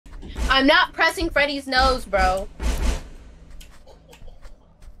I'm not pressing Freddy's nose, bro.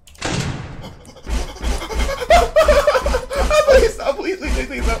 Please.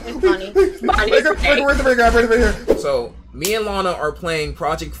 So me and Lana are playing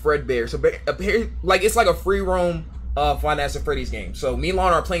Project Fredbear. So like it's like a free roam FNAF and Freddy's game. So me and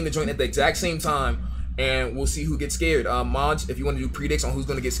Lana are playing the joint at the exact same time, and we'll see who gets scared. Mods, if you want to do predicts on who's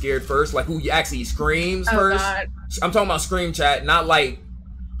gonna get scared first, like who actually screams first. God. I'm talking about scream chat, not like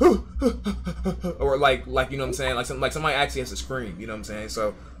or like you know what I'm saying, like somebody actually has to scream. You know what I'm saying?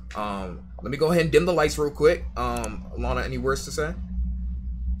 So let me go ahead and dim the lights real quick. Lana, any words to say?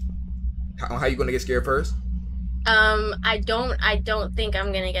 How you gonna get scared first? I don't think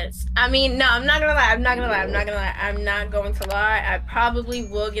I'm gonna get it. I mean, no, I'm not gonna lie. I'm not going to lie. I probably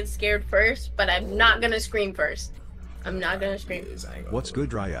will get scared first, but I'm not gonna scream first. I'm not gonna scream. What's good,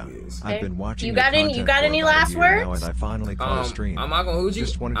 Raya? I've been watching. You got any last words? Now, and I finally caught a stream. I'm not gonna hold you.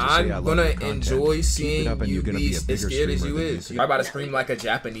 I'm gonna enjoy seeing you be as scared as you is. You're about to scream like a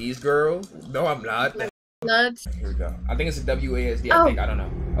Japanese girl? No, I'm not. Nuts. Here we go. I think it's a WASD. I think. I don't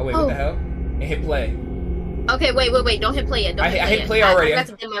know. Oh wait, what the hell? And hit play. Okay, wait. Don't hit play yet. I hit play already. I got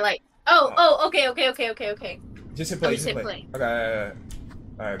to dim my light. Oh, okay. Just hit play. Just hit play. Okay.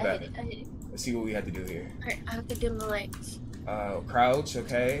 Alright, back. I hit it. Let's see what we have to do here. Alright, I have to dim the lights. Crouch,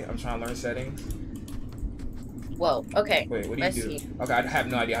 okay. I'm trying to learn settings. Whoa, okay. Wait, what do you do? See. Okay, I have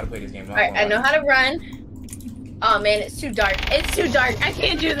no idea how to play this game. Alright, I know how to run. Oh man, it's too dark. It's too dark. I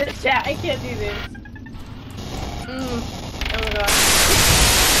can't do this, chat. I can't do this. Oh my god.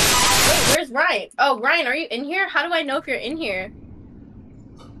 Wait, where's Ryan? Oh, Ryan, are you in here? How do I know if you're in here?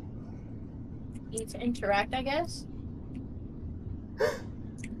 You need to interact, I guess?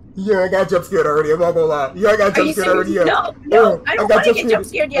 Yeah, I got jump scared already. I'm not gonna lie. Yeah, I got jump scared already. Yeah. No, I don't want to get jump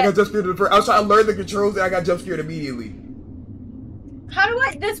scared yet. I got jump scared. I was trying to learn the controls and I got jump scared immediately. How do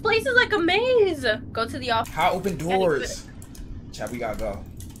I? This place is like a maze. Go to the office. How open doors? Chat, we gotta go.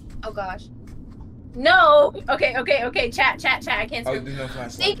 Oh gosh. No. Okay. Chat. I can't. Oh, there's no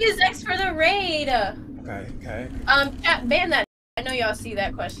flashlight. Thank you, Zex, for the raid. Okay. Chat, ban that. I know y'all see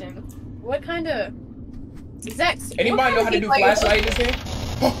that question. What kind of Zex? Anybody know how to do flashlight in this game?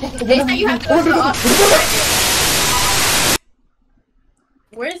 They say you have to go to the office.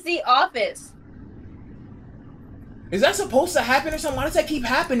 Where's the office? Is that supposed to happen or something? Why does that keep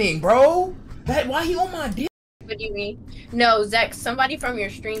happening, bro? Why he on my dick? What do you mean? No, Zex, somebody from your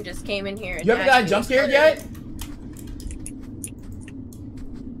stream just came in here. You haven't gotten jump scared yet?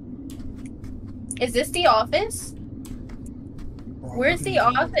 Is this the office? Where's the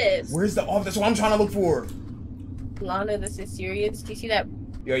office? Where's the office? That's what I'm trying to look for. Lana, this is serious. Do you see that?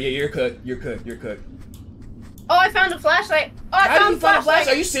 Yeah, you're cooked. You're cooked. Oh, I found a flashlight. Oh, I found a flashlight.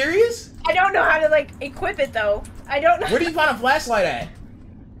 Are you serious? I don't know how to, like, equip it, though. I don't know. Where do you find a flashlight at?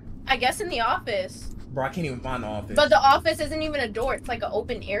 I guess in the office. Bro, I can't even find the office. But the office isn't even a door. It's like an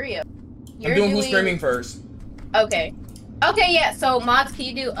open area. I'm doing who's screaming first. Okay. Okay, yeah. So, mods, can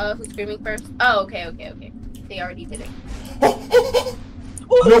you do who's screaming first? Oh, okay. They already did it. No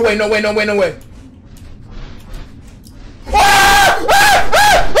way.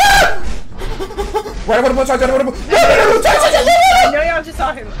 I know y'all just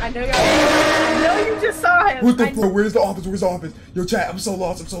saw him. I know you just saw him. What the fuck? Where's the office? Yo, chat, I'm so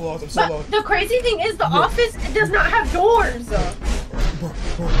lost. The crazy thing is the office does not have doors.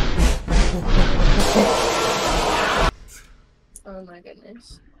 Oh my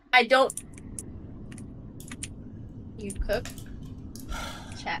goodness. I don't. You cook?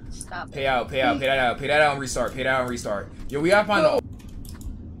 Chat, stop. Pay that out and restart. Yo, we gotta find the.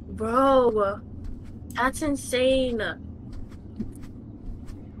 Bro, that's insane.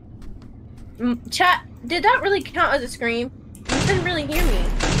 Chat, did that really count as a scream? You couldn't really hear me.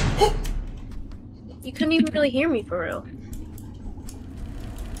 You couldn't even really hear me for real.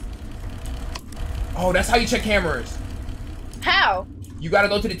 Oh, that's how you check cameras. How? You gotta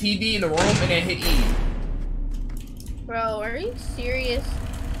go to the TV in the room and then hit E. Bro, are you serious?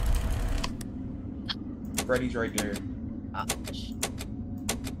 Freddy's right there. Oh,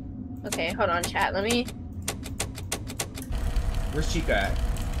 okay, hold on, chat. Let me. Where's Chica at?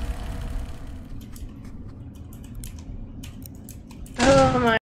 Oh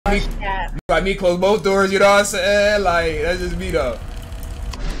my gosh, chat. Got me close both doors, you know what I'm saying? Like, that's just me though.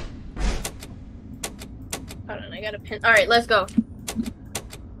 Hold on, I got a pin. Alright, let's go.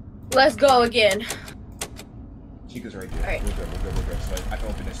 Let's go again. Chica's right there. Alright. We're good. So I can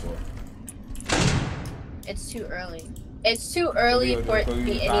open this door. It's too early. It's too early for it to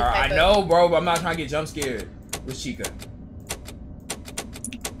be any type I know, bro, but I'm not trying to get jump scared. Where's Chica?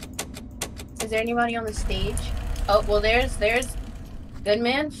 Is there anybody on the stage? Oh, well, there's Good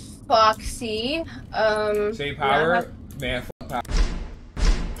Man. Foxy. Say power. Man, fuck power.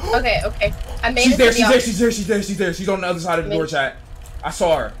 Okay. I made She's it there, to the office. she's there. She's on the other side of the door, chat. I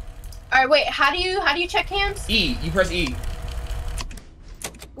saw her. Alright, wait, how do you check cams? E. You press E.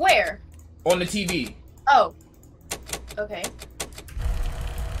 Where? On the TV. Oh. Okay.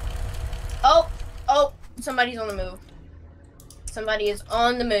 Oh, somebody's on the move. Somebody is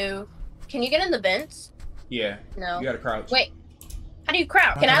on the move. Can you get in the vents? Yeah. No. You gotta crouch. Wait. How do you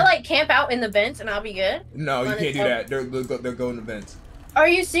crouch? Can I like camp out in the vents and I'll be good? No, you can't do that. They're going to vents. Are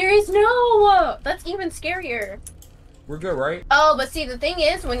you serious? No! That's even scarier. We're good, right? Oh, but see, the thing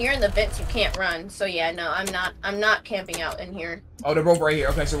is, when you're in the vents, you can't run. So yeah, no, I'm not camping out in here. Oh, they're both right here.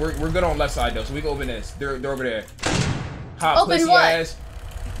 Okay, so we're good on left side though, so we can open this. They're over there. Hot Open pussy what? ass.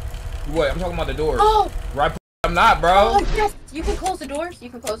 What? I'm talking about the doors. Oh! Right. I'm not, bro. Oh yes, you can close the doors. You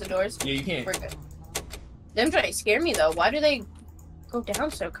can close the doors. Yeah, you can. We're good. Them try to scare me though. Why do they go down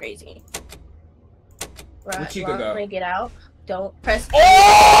so crazy? Right. Where'd Chica go? Let me get out. Don't press.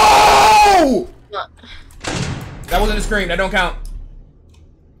 Oh! No. That wasn't a scream. That don't count.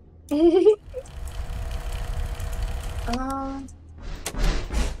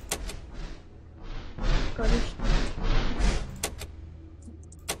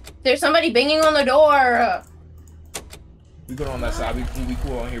 There's somebody banging on the door. We good on that side. We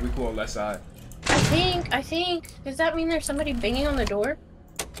cool on here. We cool on left side. I think. Does that mean there's somebody banging on the door?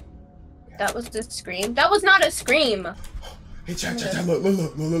 That was the scream. That was not a scream. Hey, chat. Look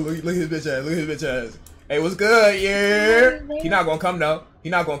at his bitch ass. Look at his bitch ass. Hey, what's good? Yeah. He not gonna come though. He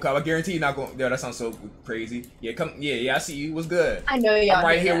not gonna come. I guarantee he not gonna. Yeah, that sounds so crazy. Yeah, come. Yeah. I see you. What's good? I know y'all. I'm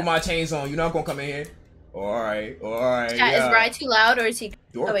right here with my chains on. You not gonna come in here? All right. Chat, Yeah. is Rye too loud or is he?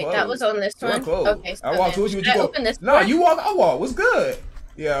 Door oh wait, closed. that was on this one. Door closed. Okay. So I walk towards you. Should I go. open this No, one? you walk. I walk. What's good?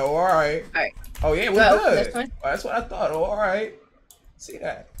 Yeah. All right. All right. Oh yeah. Do What's I open good? this one? Oh, that's what I thought. Oh, all right. See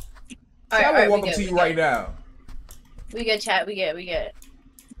that? All See, right, I won't we walk good, up to we you good. right now. We good, chat. We good.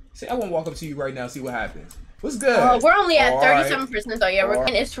 See, I won't walk up to you right now. See what happens. What's good? Oh, we're only at All right. 37% though. Yeah, we're All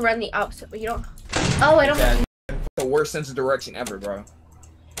and it's to run the opposite, but you don't. Oh, I don't. That's the worst sense of direction ever, bro.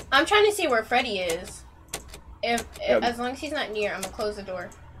 I'm trying to see where Freddy is. If Yeah. as long as he's not near, I'm gonna close the door.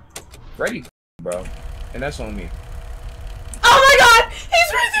 Freddy, bro, and that's on me. Oh my God!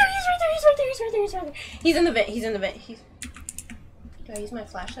 He's right there. He's in the vent. Do I use my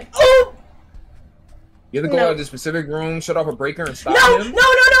flashlight? Oh! You have to go No. out to a specific room, shut off a breaker, and stop No! him.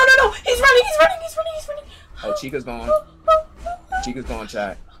 No! He's running! Oh, Chica's gone. Chica's gone,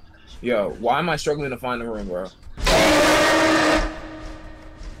 chat. Yo, why am I struggling to find the room, bro?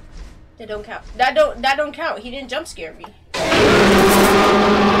 That don't count. That don't count. He didn't jump scare me.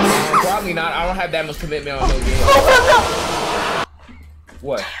 Probably not. I don't have that much commitment on no game.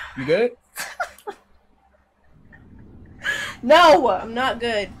 What? You good? No, I'm not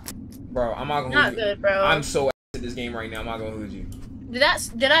good. Bro, I'm not gonna Not hold you. good, bro. I'm so at this game right now. I'm not gonna hold you. Did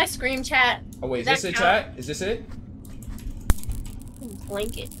I scream, chat? Oh wait, is Does this that it, count? chat? Is this it?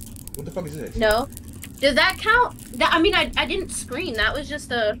 Blanket. What the fuck is this? No. Does that count? I mean, I didn't scream. That was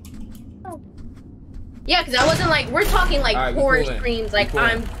just a. Oh. Yeah, because I wasn't like we're talking like Alright, we horror coolin'. screams. We Like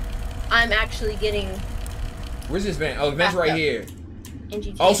coolin'. I'm actually getting. Where's this vent? Oh, the vent's Back right up. here. In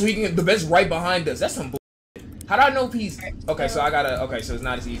GTA. Oh, so he can. The vent's right behind us. That's some bullshit. How do I know he's? Alright, Okay, so so- I gotta. Okay, so it's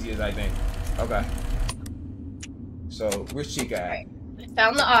not as easy as I think. Okay. So where's Chica at? Alright. I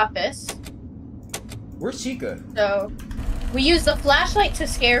found the office. Where's Chica? So we use the flashlight to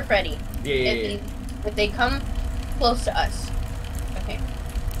scare Freddy. Yeah. If they come close to us. Okay.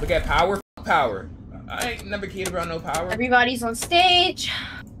 Look at power. Power. I ain't never cared about no power. Everybody's on stage.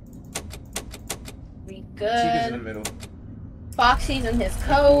 We Chica's in the good. middle. Foxy's in his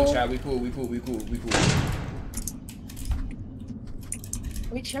Cool, coat. chat. We cool. We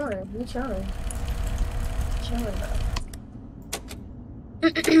chilling, bro.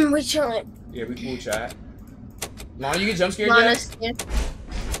 We chilling. Yeah, we cool, chat. Lana, you get jump scared Lana's yet?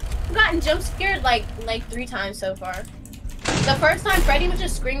 I've gotten jump scared like 3 times so far. The first time Freddy was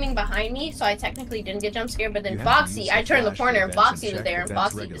just screaming behind me, so I technically didn't get jump scared. But then You have to Foxy, use I the turned the flash corner and events and Foxy was check there, and events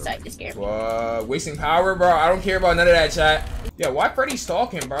Foxy regularly. decided to scare me. Wasting power, bro. I don't care about none of that, chat. Yeah, why Freddy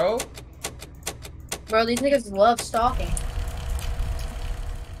stalking, bro? Bro, these niggas love stalking.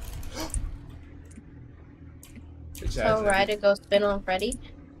 So Rye to go spin on Freddy.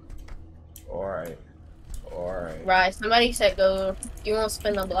 Alright. Rye, somebody said go. You won't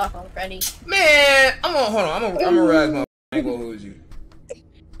spin the block on Freddy. Man, hold on. I'm a rag motherfucker. I ain't gonna lose you.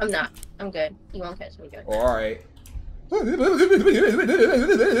 I'm not. I'm good. You won't catch me good. Alright. Oh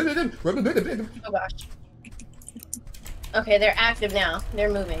gosh. Okay, they're active now.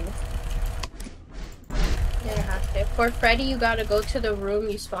 They're moving. Yeah, you have to. For Freddy, you gotta go to the room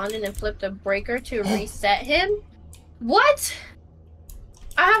you spawned in and flip the breaker to reset him. What?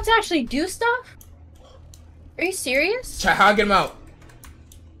 I have to actually do stuff? Are you serious? Chat, how I get him out?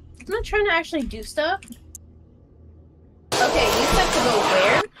 I'm not trying to actually do stuff. Okay, you said to go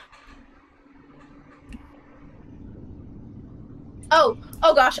where? Oh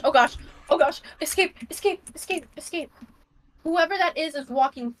gosh, oh gosh, oh gosh. Escape, escape, escape, escape. Whoever that is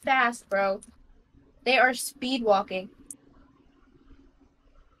walking fast, bro. They are speed walking.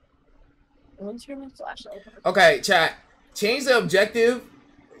 Okay, chat. Change the objective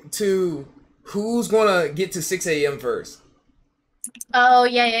to who's gonna get to 6 a.m. first. Oh,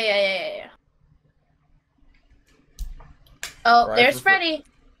 yeah. Oh, right, there's Freddy.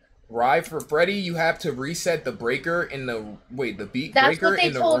 Right, for Freddy, you have to reset the breaker in the beat That's breaker what they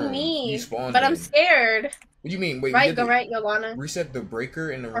in the told room me, you spawned but in. I'm scared. What do you mean? Wait, right, go right, Yolana. Reset the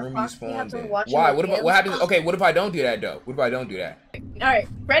breaker in the room you spawned in. Why? What happens? Okay, what if I don't do that though? What if I don't do that? All right,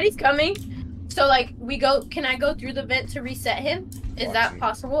 Freddy's coming. So like we go. Can I go through the vent to reset him? Is that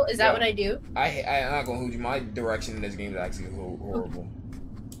possible? Is that what I do? I'm not gonna hold you. My direction in this game is actually horrible.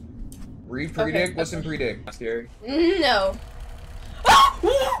 Read predict. What's in predict? Not scary. No.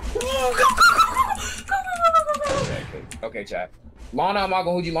 Okay, chat. Lana, I'm not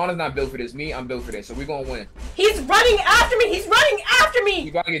gonna hold you. Lana's not built for this. Me, I'm built for this. So we're gonna win. He's running after me! He's running after me!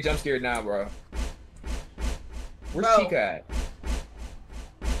 You about to get jump scared now, bro. Where's Chica at?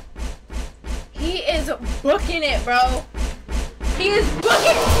 He is booking it, bro. He is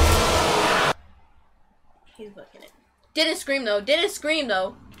booking it! He's booking it. Didn't scream though. Didn't scream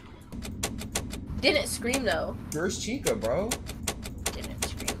though. Didn't scream though. Where's Chica, bro? Didn't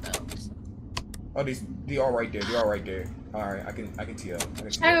scream though. Oh, they all right there. They all right there. All right, I can tell.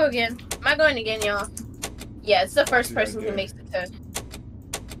 I go again. Am I going again, y'all? Yeah, it's the first person who makes it to.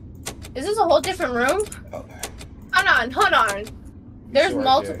 Is this a whole different room? Okay. Hold on. There's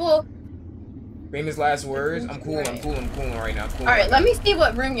multiple. Famous last words. I'm cooling right now. All right, let me see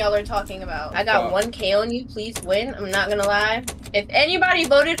what room y'all are talking about. I got 1K on you. Please win. I'm not gonna lie. If anybody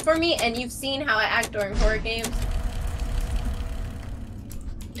voted for me and you've seen how I act during horror games,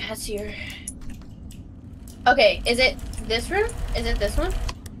 that's your. Okay, is it this room? Is it this one?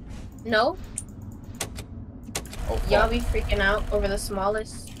 No. Oh, y'all be freaking out over the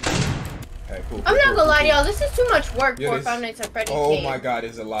smallest. Okay, cool. I'm not gonna lie to y'all. This is too much work for Five Nights at Freddy's. Oh my god,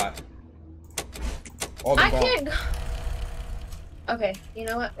 it's a lot. I can't go. Okay, you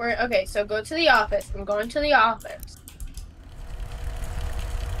know what? Okay, so go to the office. I'm going to the office.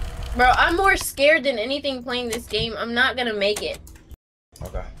 Bro, I'm more scared than anything playing this game. I'm not gonna make it.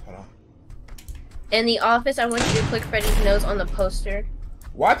 Okay, hold on. In the office, I want you to click Freddy's nose on the poster.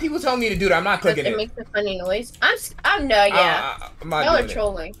 Why people tell me to do that? I'm not clicking it. It makes a funny noise. I'm no, yeah. Y'all are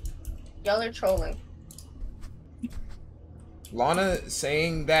trolling. Y'all are trolling. Lana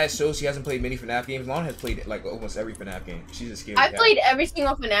saying that shows she hasn't played many FNAF games. Lana has played like almost every FNAF game. She's a scaredy cat. I've played every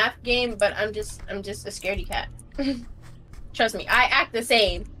single FNAF game, but I'm just a scaredy cat. Trust me, I act the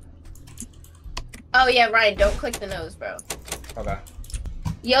same. Oh yeah, Ryan, don't click the nose, bro. Okay.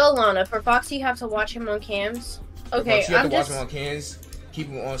 Yo, Lana, for Foxy, you have to watch him on cams. Okay, you have to watch him on cams. Keep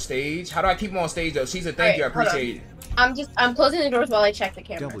him on stage. How do I keep him on stage though? She's a thank you. I appreciate it. I'm closing the doors while I check the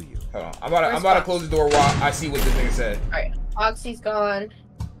camera. W. Hold on. I'm about to close the door while I see what this thing said. Alright, Foxy's gone.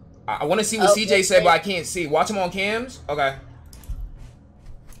 I want to see what CJ said, but I can't see. Watch him on cams. Okay.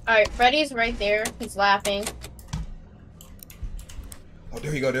 Alright, Freddy's right there. He's laughing. Oh,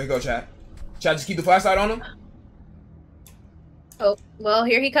 there you go. There you go, chat. Chat, just keep the flashlight on him. Oh, well,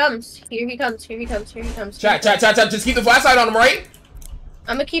 here he comes. Here he comes. Here he comes. Here he comes. Chat. Just keep the flashlight on him, right?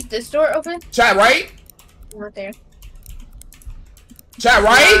 I'm gonna keep this door open. Chat, right? Right there. Chat,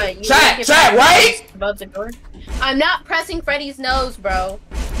 right? Chat, right? Above the door. I'm not pressing Freddy's nose, bro.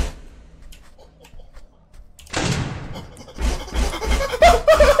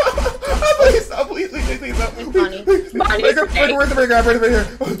 Please stop. Bonnie. Where's the breaker?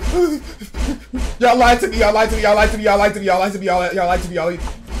 Y'all lied to me.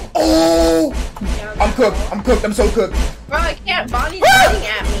 Oh! I'm cooked. I'm so cooked. Bro, I can't. Bonnie's running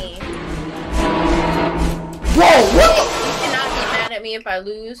at me. Bro, what? You cannot be mad at me if I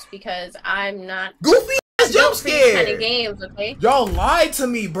lose because I'm not. Goofy ass jump scare. Kind of games, okay? Y'all lied to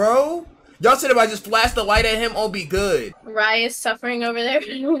me, bro. Y'all said if I just flash the light at him, I'll be good. Rye is suffering over there.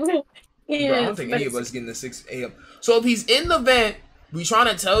 He bro, is, I don't think any of us getting the 6 a.m. So if he's in the vent, we trying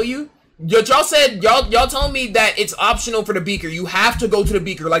to tell you. Y'all said y'all told me that it's optional for the beaker. You have to go to the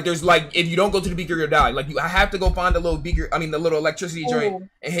beaker. Like there's like if you don't go to the beaker, you'll die. Like I have to go find the little beaker. I mean the little electricity joint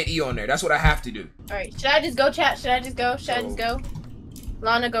and hit E on there. That's what I have to do. All right. Should I just go, chat? Should I just go? Should I just go?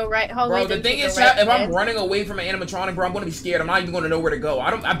 Lana, go right hallway. Bro, the thing is, if I'm running away from an animatronic, bro, I'm gonna be scared. I'm not even gonna know where to go.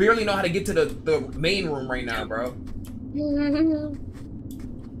 I barely know how to get to the main room right now, bro.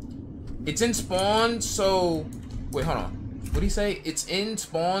 It's in spawn, so wait, hold on. What do you say? It's in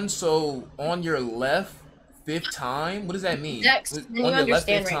spawn, so on your left, 5th time. What does that mean? Next, on you your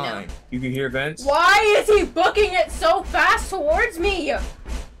understand left, 5th right time. now. You can hear vents. Why is he booking it so fast towards me?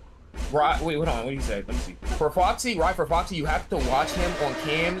 Right, wait, hold on. What do you say? Let me see. For Foxy, you have to watch him on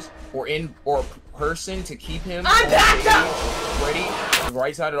cams or person to keep him. I'm backed up. Ready? The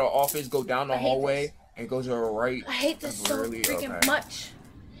right side of the office, go down the hallway and go to the right. I hate this so freaking okay. much.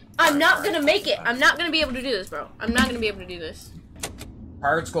 I'm not gonna make it. I'm not gonna be able to do this, bro. I'm not gonna be able to do this.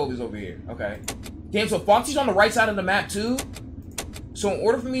 Pirate's Cove is over here. Okay. Damn, so Foxy's on the right side of the map too? So in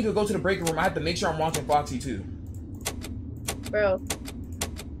order for me to go to the breaker room, I have to make sure I'm watching Foxy too. Bro.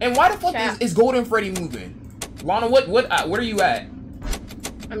 And why the fuck is Golden Freddy moving? Lana, what are you at?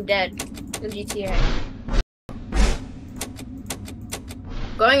 I'm dead. The GTA.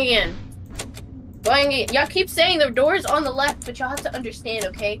 Going again. Going again. Y'all keep saying the door's on the left, but y'all have to understand,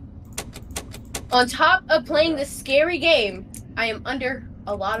 okay? On top of playing this scary game, I am under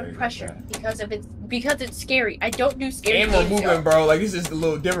a lot of pressure because it's scary. I don't do scary games. And we're moving, bro. Like, it's just a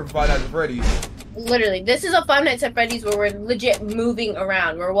little different from Five Nights at Freddy's. Literally, this is a Five Nights at Freddy's where we're legit moving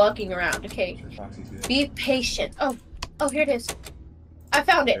around. We're walking around, okay? Be patient. Oh, here it is. I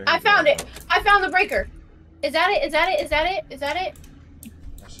found it. I found it. I found the breaker. Is that it? Is that it? Is that it? Is that it?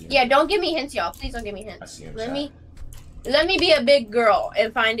 Yeah, don't give me hints, y'all. Please don't give me hints. Let me be a big girl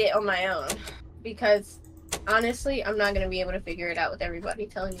and find it on my own. Because, honestly, I'm not going to be able to figure it out with everybody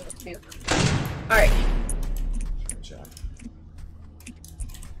telling me what to do. Alright.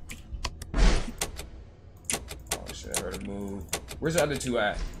 Oh, shit, I heard a move. Where's the other two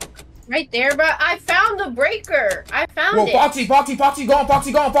at? Right there, bro. I found the breaker. I found it. Foxy, go on,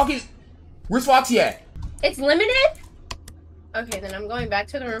 Foxy. Where's Foxy at? It's limited? Okay, then I'm going back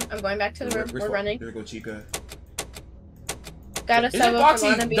to the room. We're running. There we go, Chica. Doesn't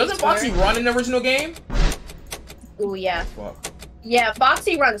Foxy run in the original game? Ooh, yeah. Fuck. Yeah,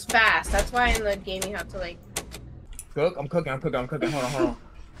 Foxy runs fast. That's why in the game you have to, like... Cook? I'm cooking. Hold on.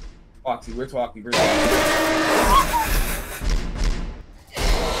 Foxy, where's Foxy?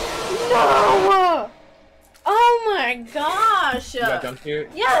 No! Oh my gosh! You got jump scared?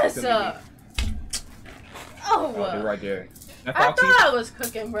 Yes! Oh, they're right there. I thought I was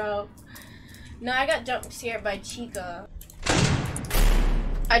cooking, bro. No, I got jump scared by Chica.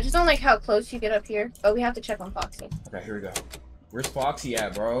 I just don't like how close you get up here. But we have to check on Foxy. Okay, here we go. Where's Foxy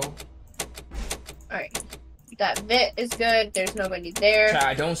at, bro? Alright. That vent is good. There's nobody there. Chat,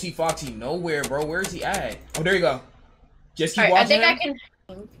 I don't see Foxy nowhere, bro. Where is he at? Oh, there you go. Just keep watching I think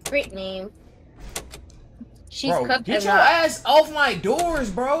I can... Great name. She's cooking. Get your ass off my doors,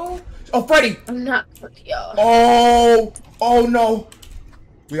 bro. Oh, Freddy. I'm not cooking, y'all. Oh, no.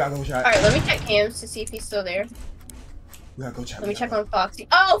 We gotta go, chat. Alright, let me check Cams to see if he's still there. We gotta go, chat. Let me check on Foxy.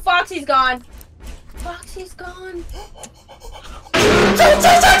 Oh, Foxy's gone. Foxy's gone.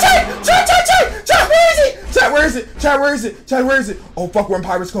 Chat, where is it? Oh, fuck, we're in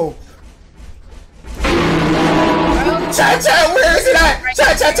Pirate's Cove. Chat, where is it at?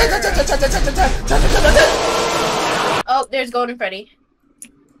 Chat. Oh, there's Golden Freddy.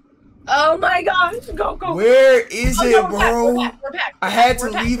 Oh my gosh, go. Where is it, bro? We're back. I had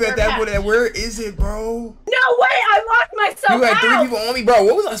to leave at that point. Where is it, bro? No way, I locked myself out. You had 3 people on me, bro.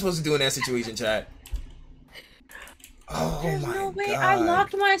 What was I supposed to do in that situation, chat? Oh, there's my no way God. I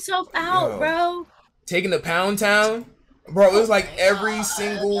locked myself out, bro. Taking the Pound Town? Bro, it was like every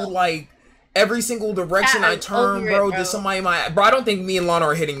single direction I turned, bro. Did somebody bro, I don't think me and Lana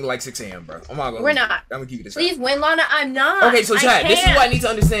are hitting like 6 a.m., bro. We're not. I'm gonna give you this. Please win, Lana. I'm not. Okay, so chat, this is what I need to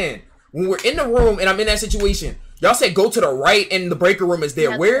understand. When we're in the room and I'm in that situation, y'all said go to the right and the breaker room is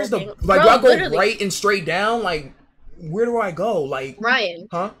there. Where's the y'all go right and straight down? Like, where do I go? Like, Ryan.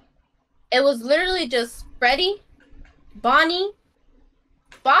 Huh? It was literally just Freddy, Bonnie,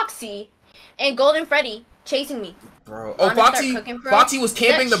 Foxy, and Golden Freddy chasing me. Bro. Oh, Foxy was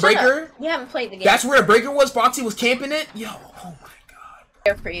camping the breaker? You haven't played the game. That's where the breaker was? Foxy was camping it? Yo, oh my God.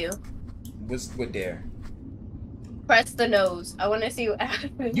 There for you. What dare? Press the nose. I want to see what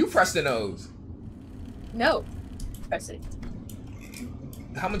happens. You press the nose. No. Press it.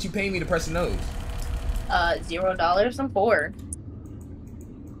 How much you paying me to press the nose? $0. I'm poor.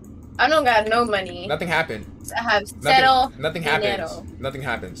 I don't got no money. Nothing happened. I have settle. Nothing happens. Nothing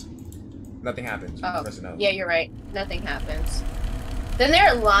happens. Nothing happens. Oh, press the nose. Yeah, you're right. Nothing happens. Then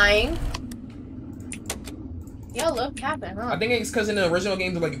they're lying. Y'all love capping, huh? I think it's because in the original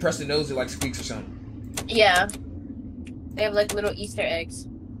games, like you press the nose, it like squeaks or something. Yeah. They have like little Easter eggs.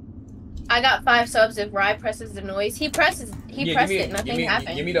 I got 5 subs if Rye presses the noise. He pressed it, nothing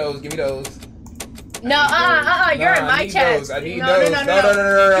happened. Give me those. No, you're in my chat. I need those.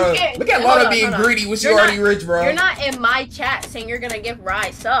 No. Look at Lana being greedy when she already rich, bro. You're not in my chat saying you're gonna give Rye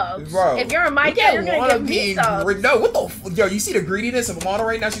subs. Bro, if you're in my chat, you're gonna give me subs. No, what the yo, you see the greediness of Lana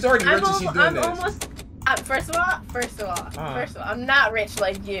right now? She's already rich and she's doing this. First of all, I'm not rich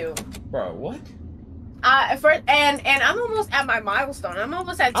like you. Bro, what? And I'm almost at my milestone. I'm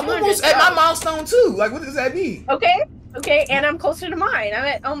almost at 200. I'm almost at my milestone too. Like, what does that mean? Okay, and I'm closer to mine.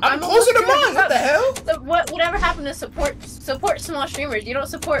 I'm closer to mine. What the hell? So whatever happened to support small streamers? You don't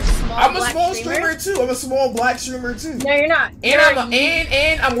support small. I'm a small streamer too. I'm a small black streamer too. No, you're not.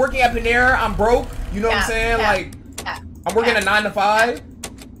 And I'm working at Panera. I'm broke. You know what I'm saying? Like, I'm working a 9 to 5.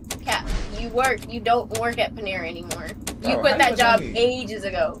 Cap, you don't work at Panera anymore. You quit that job ages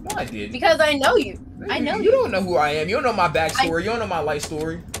ago. No, I did. Because I know you. I know you. You don't know who I am. You don't know my backstory. You don't know my life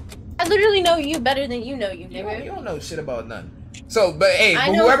story. I literally know you better than you know you, nigga. You don't know shit about nothing. So, but hey,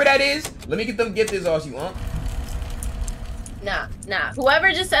 whoever that is, let me get this off you, huh? Nah.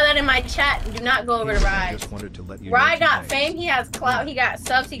 Whoever just said that in my chat, do not go over to Rye. Rye got fame, he has clout, he got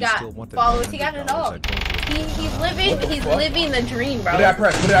subs, he got followers, he got it all. He's living the dream, bro. What did I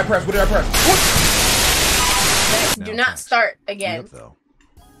press? Zex, do not start again.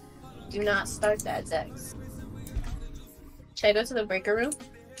 Do not start that, Zex. Should I go to the breaker room?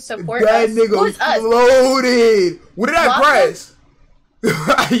 Support that us. nigga exploded. What did I press?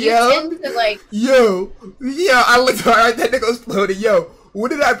 I yelled. I looked alright. That nigga exploded. Yo, what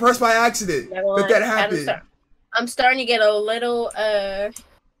did I press by accident? That happened. I'm starting to get a little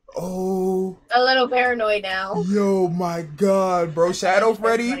paranoid now. Yo, my God, bro, Shadow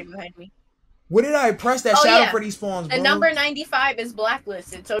Freddy. What did I press that Shadow Freddy spawns, bro? The number 95 is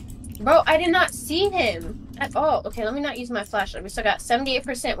blacklisted. So, bro, I did not see him at all. Okay, let me not use my flashlight. We still got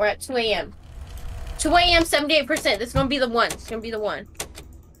 78%. We're at 2 a.m. 2 a.m. 78%. This is gonna be the one. It's gonna be the one.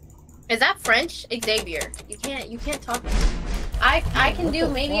 Is that French? Xavier. You can't talk. I can do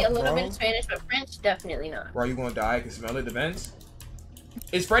maybe a little bit of Spanish, but French definitely not. Bro, you gonna die? I can smell it. Events.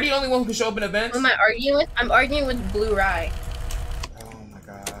 Is Freddy the only one who can show up in events? Who am I arguing with? I'm arguing with Blue Rye.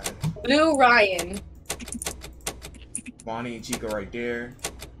 Blue Ryan. Bonnie and Chica right there.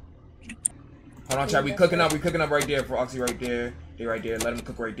 Hold on, chat. We cooking up right there. For Oxy right there. They right there. Let them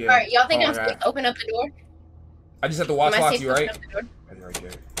cook right there. Alright, y'all think I'm supposed to open up the door? I just have to watch Foxy, right? Right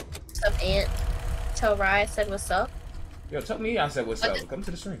there. What's up, Aunt? Tell Rye I said what's up. Yo, tell me I said what's up. Come to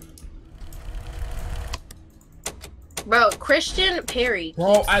the stream. Bro, Christian Perry.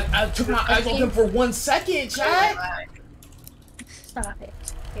 Bro, I took my eyes off him for 1 second, chat. Stop it.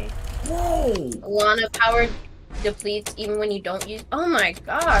 Okay. Bro. Lana power depletes even when you don't use. Oh my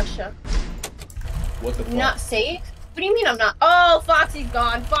gosh. What the fuck? Not safe? What do you mean I'm not? Oh, Foxy's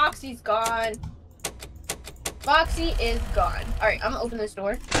gone. Foxy is gone. Alright, I'm gonna open this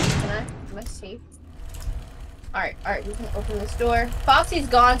door. Am I safe? Alright, we can open this door. Foxy's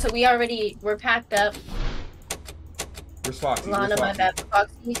gone, so we're packed up. Where's Foxy? Lana, my bad.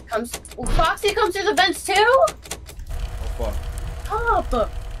 Foxy comes to the vents too? Oh fuck. Top!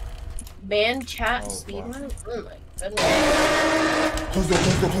 Ban chat speedrun? Oh my goodness. Close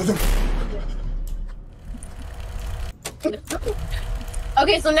door.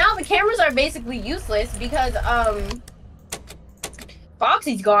 Okay, so now the cameras are basically useless because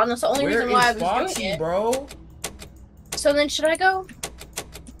Foxy's gone. That's the only reason why I was Foxy, doing it. Bro? So then should I go?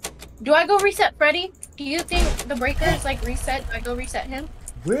 Do I go reset Freddy? Do you think the breaker is like reset? Do I go reset him?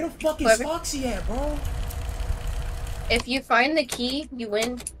 Where the fuck is Foxy at, bro? If you find the key, you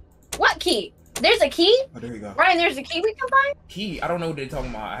win. What key? There's a key? Oh, there you go. Ryan, there's a key we can find? Key? I don't know what they're talking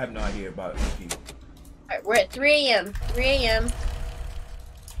about. I have no idea about the key. Alright, we're at 3 a.m. 3 a.m.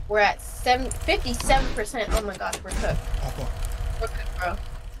 We're at 57%. Oh my gosh, we're cooked. We're cooked, bro. What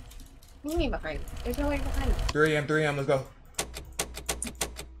do you mean behind me? There's no way behind me. 3 a.m. Let's go.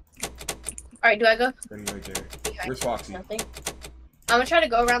 Alright, do I go? Ready right there. Where's Foxy? Nothing. I'm gonna try to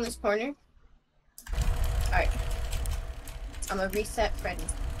go around this corner. Alright. I'm gonna reset Freddy.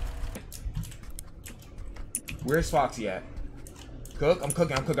 Where's Foxy at? Cook? I'm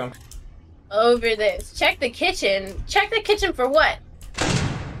cooking. Over this. Check the kitchen. Check the kitchen for what?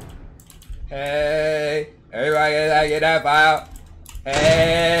 Hey, everybody get that file.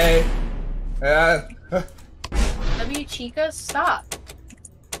 Hey. W Chica, stop.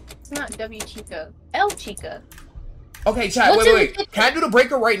 It's not W Chica. L Chica. Okay, chat, wait. Can I do the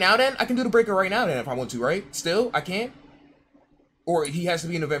breaker right now then? I can do the breaker right now then if I want to, right? Still? I can't? Or he has to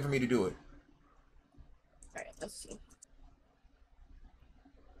be an event for me to do it. Alright, let's see.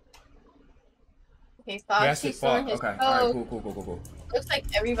 Okay, Foxy's still in his Okay, code. alright, cool. Looks like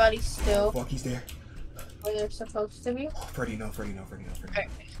everybody's still Fuck, he's there. where they're supposed to be. Oh, Freddy, no. Right.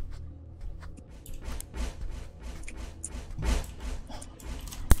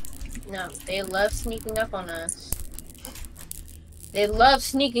 No, they love sneaking up on us. They love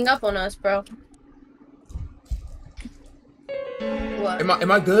sneaking up on us, bro. What?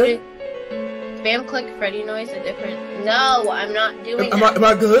 Am I good? Spam click Freddy noise a different. No, I'm not doing Am that.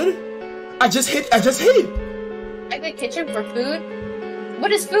 I good? I just hit. Like the kitchen for food?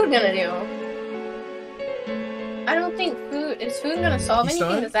 What is food gonna do? I don't think food is food gonna solve He's anything.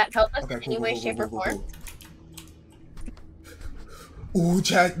 stunned? Does that help us Okay, in any way, shape, or form? Ooh,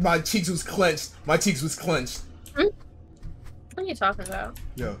 chat, my cheeks was clenched. What are you talking about?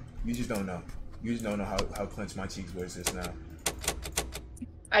 Yo, you just don't know. You just don't know how clenched my cheeks was just now.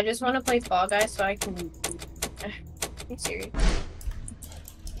 I just want to play Fall Guys so I can. I'm serious.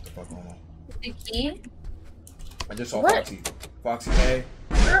 What the fuck going on? The key? I just saw What? Foxy. Foxy, hey.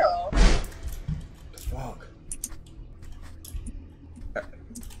 Girl. What the fuck?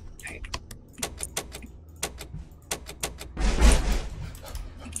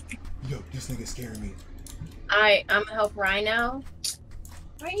 Yo, this nigga scaring me. I'm gonna help Ryan now.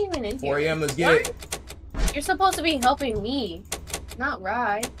 Why are you even in 4 here? a.m. Let's get it. You're supposed to be helping me, not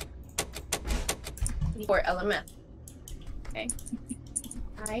Rye. For LMF. Okay.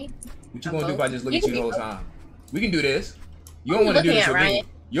 Alright. What you gonna do if I just look at you the whole time? We can do this. You Who don't you want to do looking this at, with me. Ryan?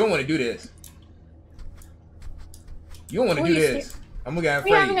 You don't want to do this. You don't want to Who do you this. I'm looking at Who are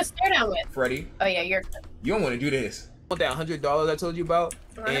you having Freddy. a stare down with? Freddy, Oh yeah, you're. you don't want to do this. Want that $100 I told you about?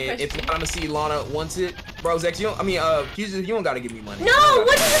 And if you want to see Lana wants it, bro, Zex, you don't. I mean, you don't gotta give me money. No,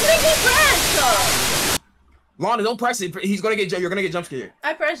 what does this make me press? Lana, don't press it. He's gonna get. You're gonna get jump scared.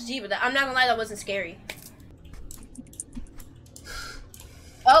 I pressed G, but I'm not gonna lie, that wasn't scary.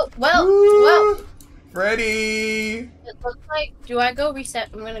 Oh well. Freddy. It looks like. Do I go reset?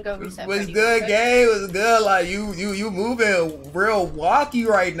 I'm gonna go reset. What's Freddy good, real quick. gang? What's good? Like you moving real walky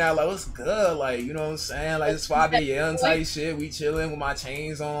right now. Like what's good? Like you know what I'm saying? Like it's 5 a.m. type shit. We chilling with my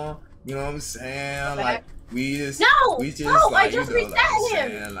chains on. You know what I'm saying? Like we just No, I like just you know, reset like, I'm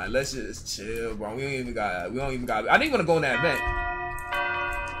him. saying, like let's just chill, bro. We don't even got. I didn't want to go in that event.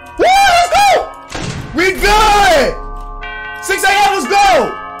 Woo! Let's go. We good. 6 a.m. Let's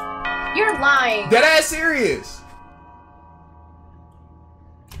go. You're lying. Dead ass serious.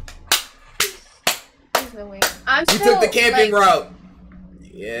 I'm We still, took the camping like, route.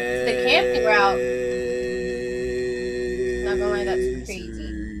 Yeah. The camping route. Not gonna lie, that's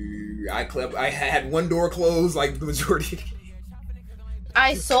crazy. I had one door closed like the majority.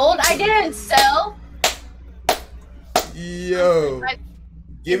 I sold. I didn't sell. Yo.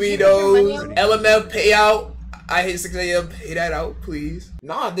 Give me Did you put your those money LMF payout. I hit 6 a.m. Pay that out, please.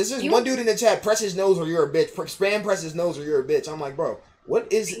 Nah, this is one dude in the chat. Press his nose or you're a bitch. Spam press his nose or you're a bitch. I'm like, bro, what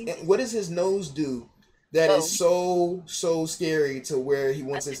does his nose do that is so scary to where he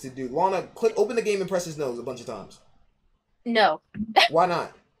wants us to do? Lana, open the game and press his nose a bunch of times. No. Why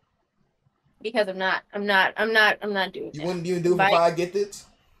not? Because I'm not doing You it. wouldn't even do it for 5 gifteds?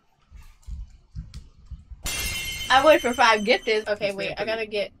 I would for 5 gifted. Okay, wait, I gotta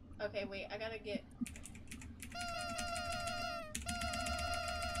get.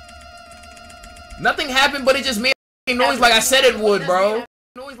 Nothing happened, but it just made noise like I said it would, bro.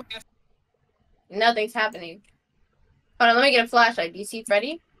 Nothing's happening. Hold on, let me get a flashlight. Do you see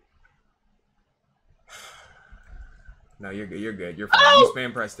Freddy? No, you're good. You're good. You're fine. You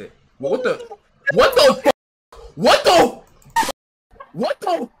spam pressed it. What the? What the? What the? What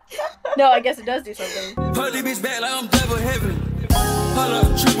the? No, I guess it does do something. Put this bitch back like I'm double heaven. Hold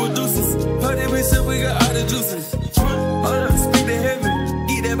up, triple deuces. Put this bitch up, we got all the juices. Hold up, speak to heaven.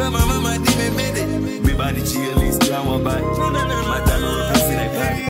 Eat that by my mama, demon minute. Me body chill, at least I want bite. My diamond